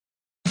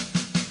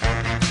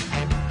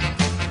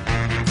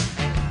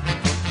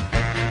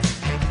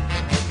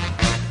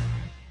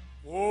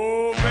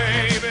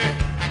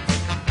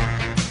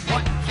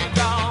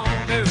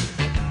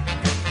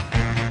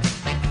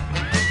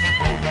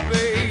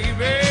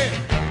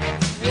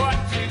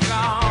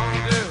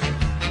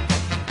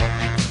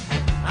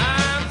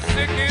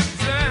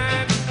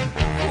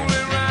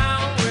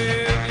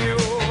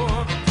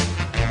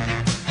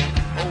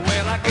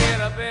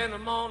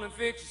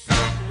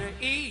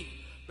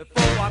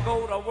I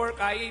go to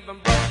work, I even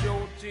brush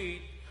your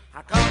teeth.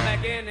 I come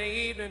back in the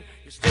evening,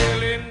 you're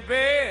still in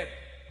bed.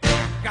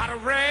 Got a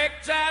rag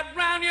tied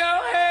round your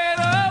head,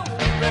 oh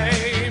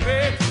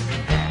baby,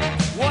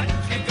 what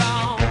you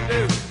gonna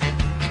do?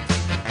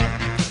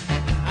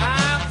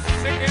 I'm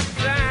sick and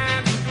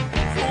tired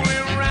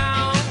fooling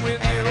around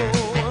with you.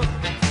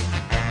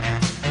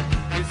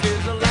 This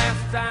is the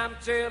last time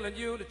telling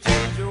you to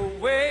change your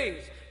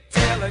ways.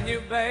 Telling you,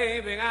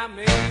 baby, I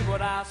mean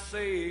what I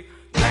say.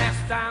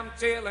 Last time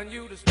telling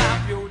you to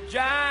stop your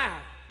jive,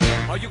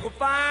 or you can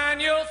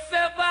find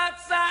yourself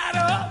outside,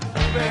 oh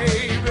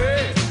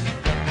baby,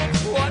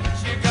 what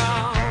you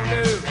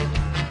gonna do?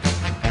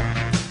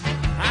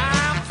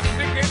 I'm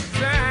sick and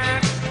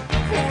tired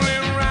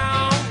fooling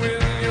around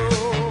with you.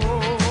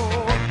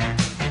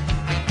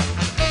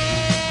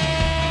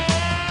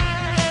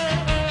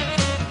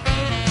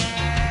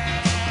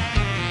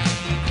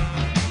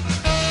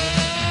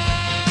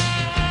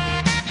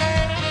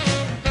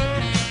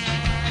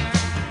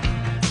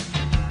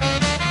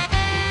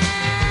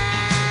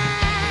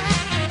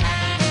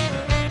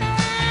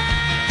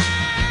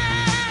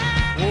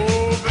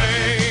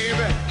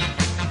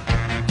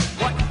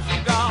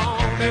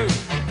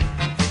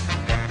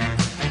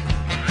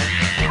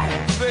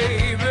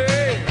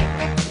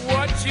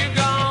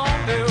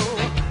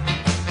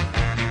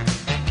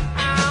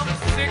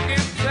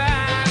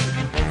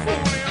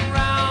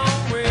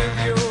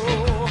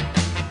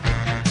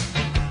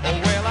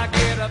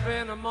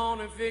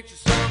 Fix you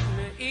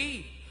something to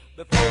eat.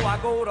 Before I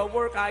go to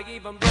work, I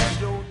even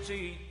brush your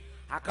teeth.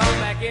 I come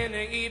back in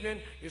the evening,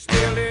 you're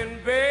still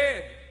in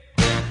bed.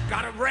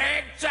 Got a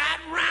rag tied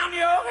around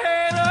your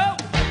head, oh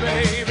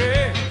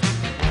baby,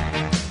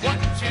 what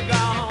you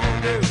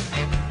gonna do?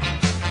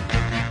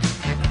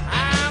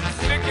 I'm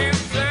sick and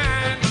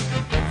tired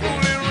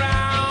fooling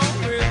around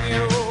with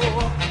you.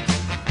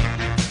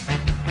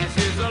 This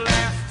is the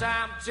last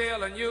time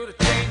telling you to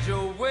change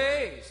your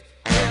ways.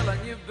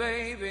 Telling you,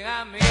 baby,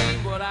 I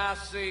mean what I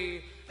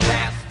say.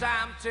 Last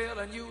time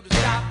telling you to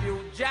stop your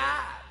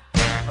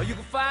jive, or you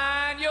can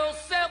find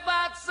yourself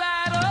out